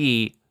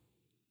B,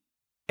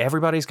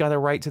 everybody's got a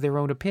right to their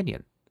own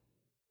opinion.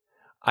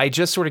 I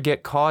just sort of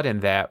get caught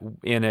in that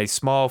in a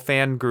small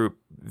fan group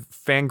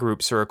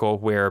circle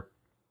where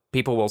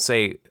people will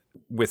say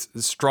with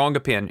strong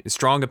opinion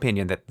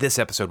that this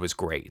episode was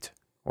great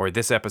or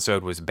this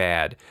episode was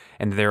bad.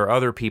 And there are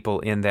other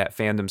people in that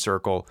fandom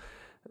circle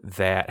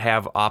that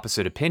have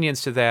opposite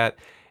opinions to that,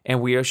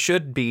 and we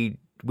should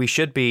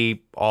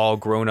be all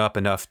grown up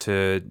enough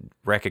to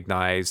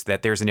recognize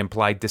that there's an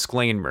implied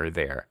disclaimer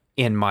there,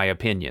 in my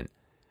opinion.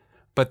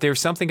 But there's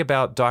something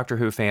about Doctor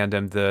Who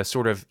fandom, the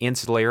sort of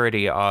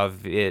insularity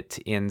of it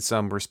in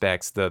some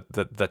respects,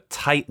 the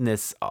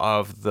tightness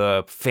of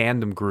the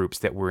fandom groups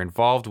that we're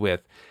involved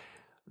with,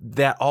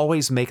 that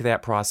always make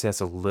that process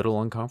a little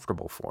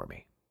uncomfortable for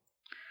me.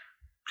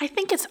 I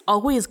think it's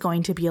always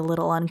going to be a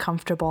little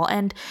uncomfortable,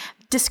 and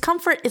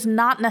discomfort is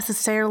not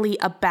necessarily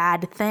a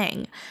bad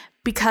thing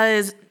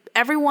because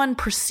everyone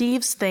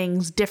perceives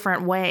things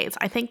different ways.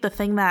 I think the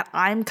thing that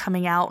I'm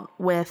coming out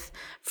with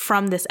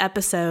from this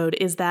episode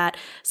is that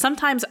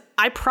sometimes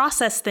I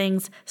process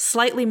things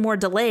slightly more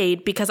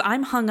delayed because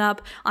I'm hung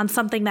up on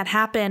something that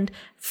happened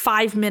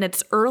 5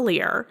 minutes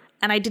earlier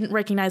and I didn't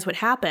recognize what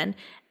happened.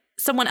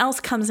 Someone else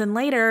comes in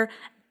later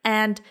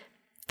and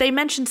they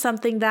mention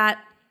something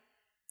that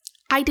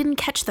I didn't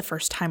catch the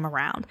first time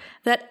around,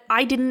 that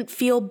I didn't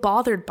feel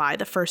bothered by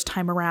the first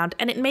time around,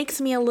 and it makes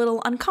me a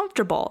little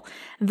uncomfortable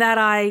that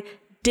I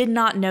did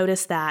not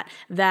notice that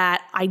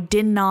I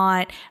did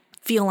not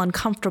feel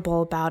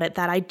uncomfortable about it,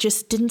 that I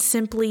just didn't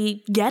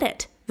simply get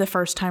it the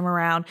first time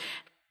around.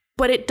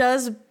 But it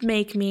does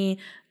make me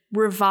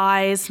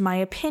revise my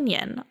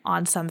opinion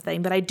on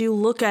something, that I do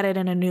look at it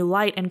in a new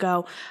light and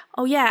go,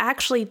 oh yeah,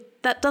 actually,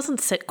 that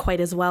doesn't sit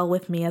quite as well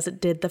with me as it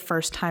did the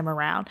first time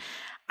around.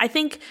 I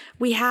think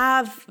we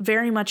have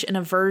very much an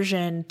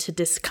aversion to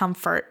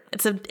discomfort.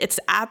 It's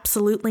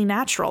absolutely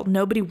natural.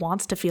 Nobody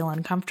wants to feel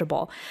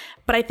uncomfortable.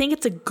 But I think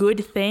it's a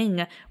good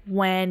thing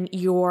when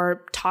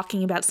you're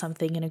talking about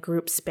something in a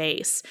group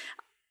space.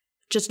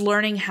 Just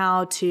learning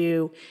how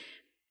to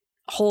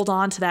hold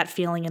on to that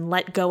feeling and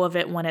let go of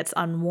it when it's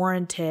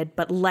unwarranted,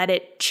 but let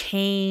it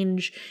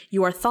change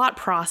your thought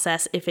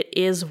process if it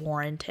is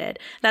warranted.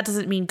 That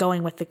doesn't mean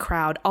going with the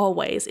crowd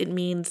always. It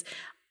means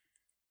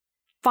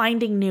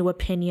finding new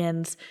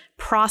opinions,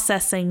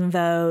 processing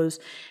those,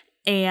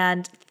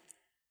 and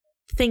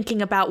thinking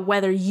about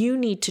whether you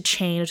need to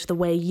change the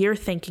way you're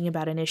thinking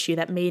about an issue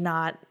that may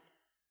not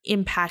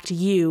impact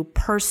you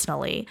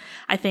personally.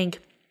 I think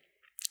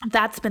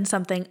That's been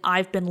something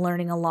I've been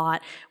learning a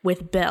lot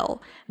with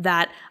Bill,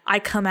 that I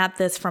come at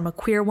this from a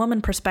queer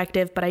woman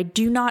perspective, but I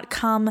do not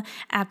come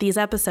at these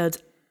episodes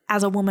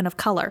as a woman of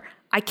color.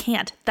 I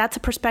can't. That's a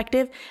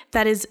perspective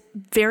that is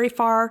very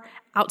far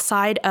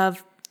outside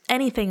of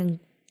anything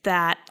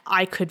that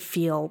I could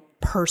feel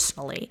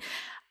personally.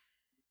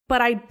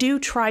 But I do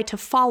try to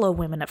follow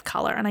women of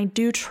color, and I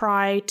do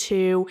try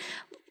to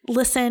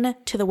listen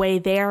to the way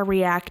they're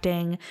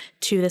reacting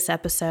to this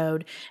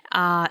episode,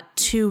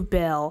 to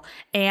Bill,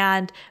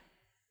 and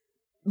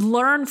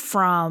learn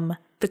from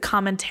the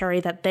commentary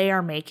that they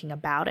are making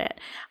about it.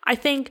 I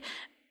think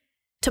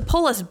to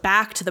pull us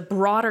back to the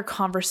broader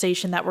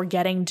conversation that we're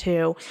getting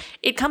to,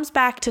 it comes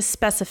back to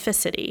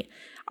specificity.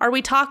 Are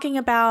we talking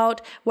about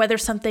whether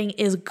something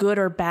is good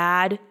or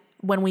bad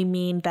when we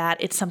mean that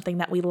it's something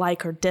that we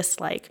like or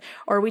dislike?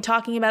 Or are we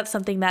talking about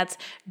something that's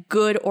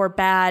good or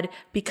bad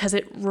because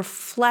it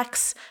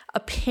reflects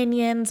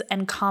opinions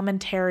and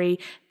commentary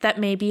that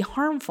may be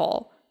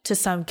harmful to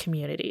some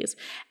communities?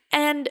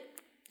 And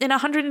in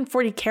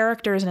 140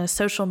 characters in a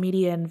social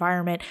media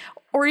environment,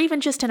 or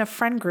even just in a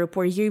friend group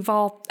where you've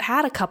all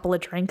had a couple of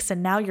drinks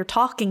and now you're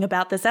talking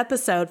about this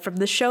episode from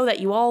the show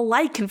that you all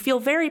like and feel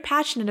very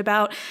passionate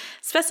about,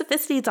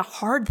 specificity is a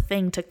hard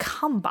thing to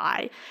come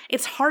by.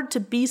 It's hard to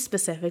be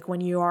specific when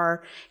you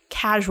are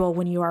casual,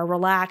 when you are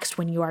relaxed,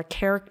 when you are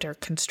character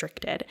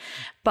constricted.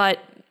 But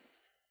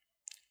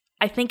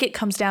I think it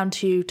comes down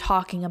to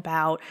talking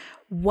about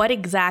what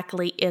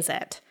exactly is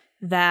it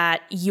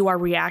that you are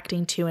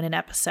reacting to in an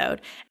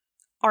episode.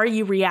 Are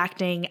you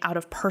reacting out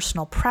of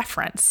personal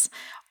preference,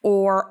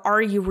 or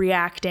are you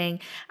reacting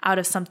out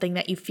of something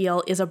that you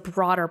feel is a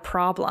broader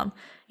problem?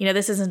 You know,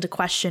 this isn't a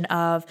question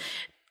of,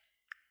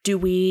 do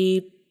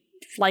we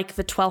like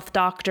the 12th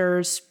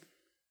Doctor's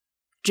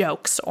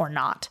jokes or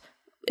not?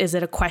 Is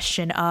it a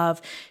question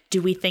of, do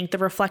we think the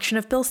reflection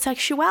of Bill's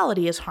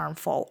sexuality is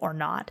harmful or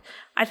not?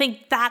 I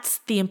think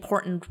that's the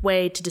important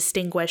way to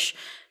distinguish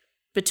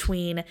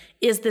between,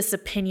 is this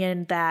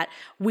opinion that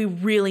we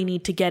really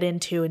need to get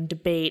into and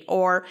debate,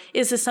 or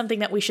is this something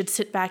that we should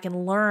sit back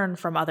and learn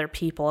from other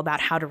people about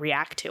how to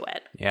react to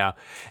it? Yeah.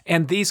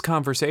 And these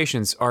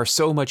conversations are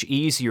so much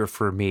easier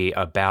for me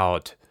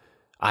about,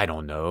 I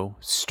don't know,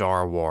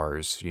 Star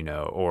Wars, you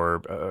know,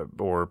 or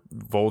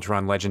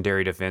Voltron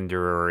Legendary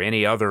Defender, or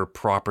any other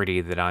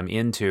property that I'm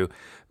into,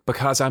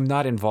 because I'm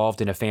not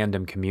involved in a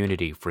fandom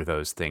community for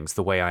those things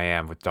the way I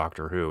am with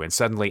Doctor Who. And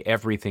suddenly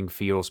everything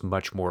feels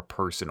much more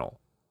personal.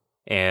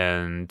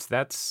 And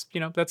that's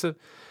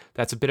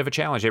a bit of a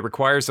challenge. It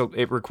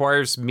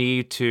requires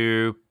me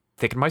to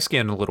thicken my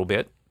skin a little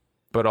bit,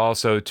 but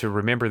also to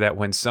remember that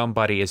when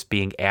somebody is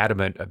being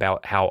adamant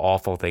about how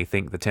awful they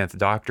think the 10th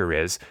Doctor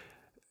is,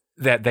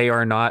 that they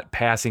are not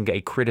passing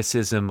a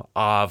criticism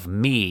of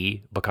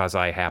me because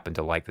I happen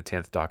to like the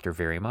 10th Doctor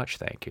very much.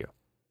 Thank you.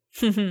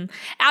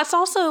 It's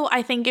also,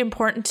 I think,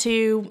 important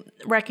to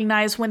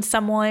recognize when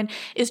someone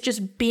is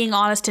just being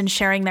honest and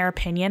sharing their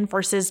opinion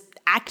versus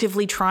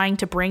actively trying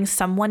to bring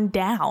someone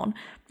down.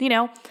 You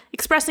know,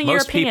 expressing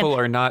your opinion. Most people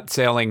are not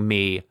telling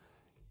me,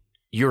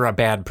 you're a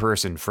bad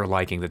person for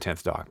liking the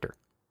 10th Doctor.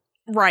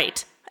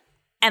 Right.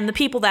 And the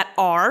people that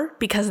are,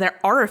 because there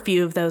are a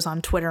few of those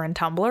on Twitter and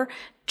Tumblr,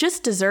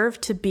 just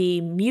deserve to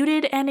be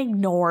muted and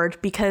ignored,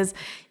 because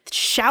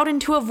shout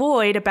into a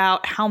void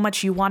about how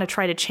much you want to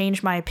try to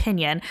change my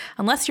opinion,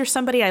 unless you're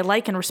somebody I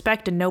like and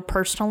respect and know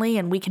personally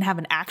and we can have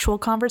an actual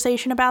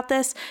conversation about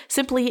this,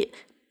 simply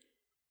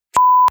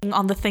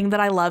on the thing that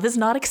I love is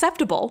not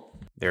acceptable.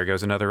 There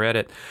goes another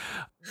edit.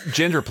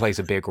 Gender plays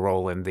a big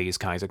role in these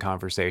kinds of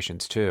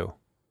conversations too.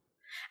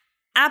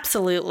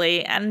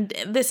 Absolutely. And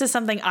this is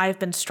something I've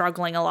been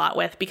struggling a lot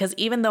with, because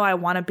even though I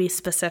want to be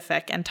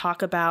specific and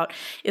talk about,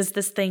 is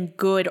this thing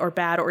good or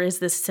bad, or is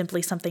this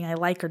simply something I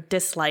like or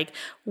dislike,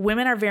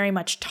 women are very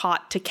much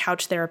taught to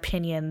couch their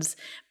opinions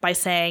by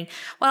saying,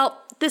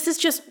 well, this is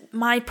just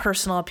my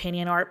personal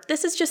opinion, or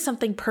this is just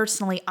something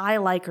personally I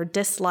like or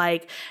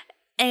dislike.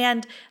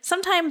 And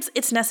sometimes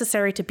it's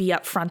necessary to be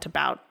upfront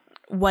about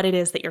what it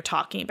is that you're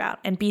talking about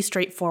and be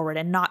straightforward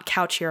and not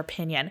couch your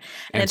opinion.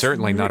 And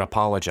certainly not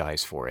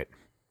apologize for it.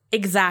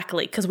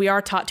 Exactly, because we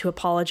are taught to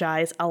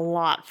apologize a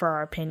lot for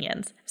our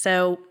opinions.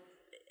 So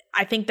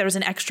I think there's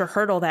an extra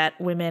hurdle that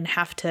women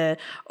have to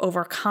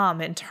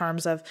overcome in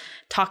terms of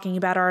talking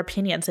about our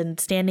opinions and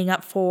standing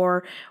up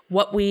for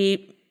what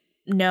we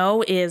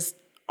know is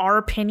our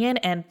opinion,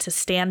 and to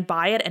stand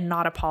by it and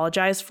not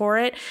apologize for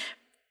it.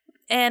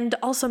 And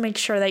also make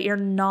sure that you're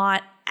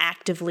not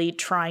actively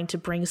trying to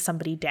bring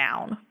somebody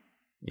down.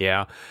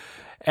 Yeah.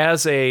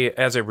 As a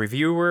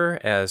reviewer,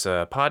 as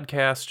a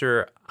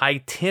podcaster,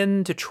 I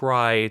tend to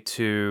try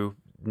to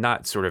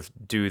not sort of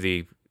do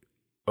the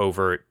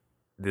overt,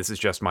 this is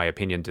just my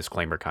opinion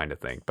disclaimer kind of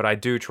thing, but I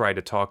do try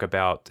to talk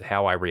about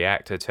how I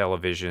react to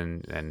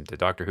television and to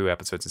Doctor Who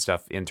episodes and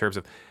stuff in terms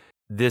of,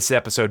 this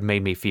episode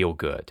made me feel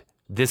good.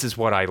 This is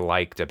what I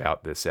liked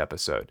about this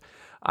episode.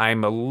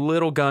 I'm a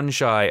little gun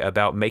shy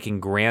about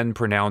making grand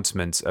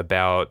pronouncements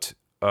about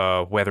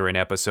whether an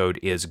episode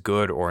is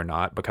good or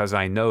not, because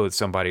I know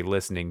somebody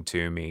listening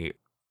to me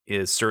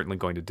is certainly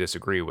going to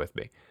disagree with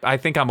me. I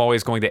think I'm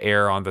always going to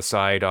err on the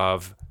side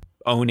of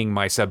owning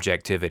my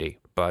subjectivity,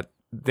 but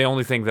the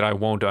only thing that I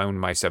won't own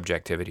my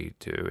subjectivity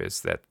to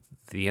is that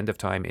The End of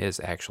Time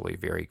is actually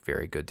very,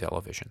 very good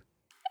television.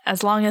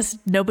 As long as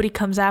nobody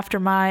comes after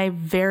my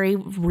very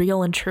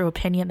real and true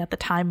opinion that the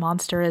Time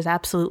Monster is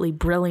absolutely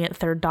brilliant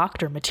Third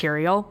Doctor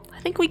material, I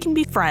think we can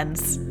be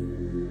friends.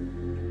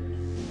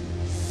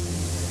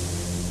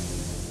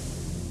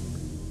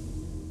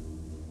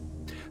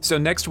 So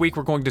next week,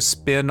 we're going to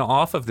spin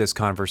off of this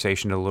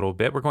conversation a little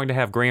bit. We're going to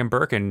have Graham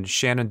Burke and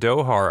Shannon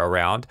Dohar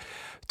around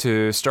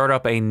to start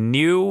up a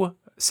new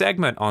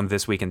segment on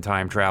This Week in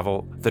Time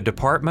Travel, the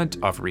Department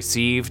of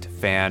Received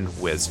Fan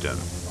Wisdom.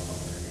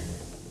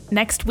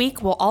 Next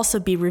week, we'll also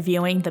be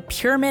reviewing The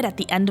Pyramid at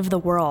the End of the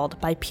World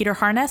by Peter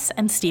Harness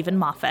and Stephen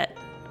Moffat.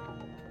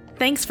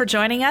 Thanks for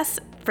joining us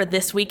for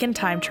This Week in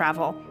Time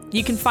Travel.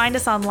 You can find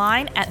us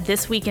online at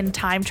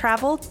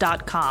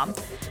thisweekintimetravel.com.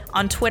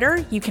 On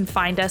Twitter, you can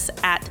find us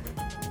at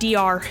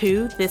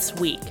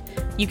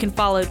drwhothisweek. You can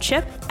follow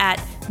Chip at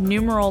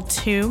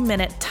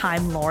 #2Minute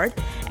Time Lord,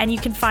 and you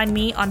can find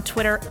me on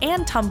Twitter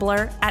and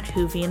Tumblr at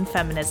Whovian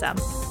Feminism.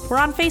 We're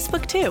on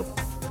Facebook too.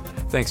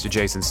 Thanks to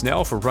Jason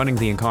Snell for running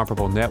the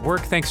Incomparable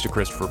Network. Thanks to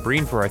Christopher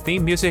Breen for our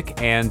theme music,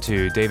 and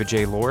to David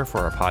J. Lohr for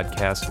our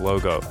podcast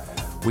logo.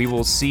 We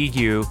will see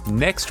you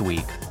next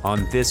week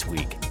on This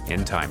Week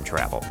in Time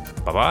Travel.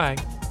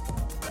 Bye-bye.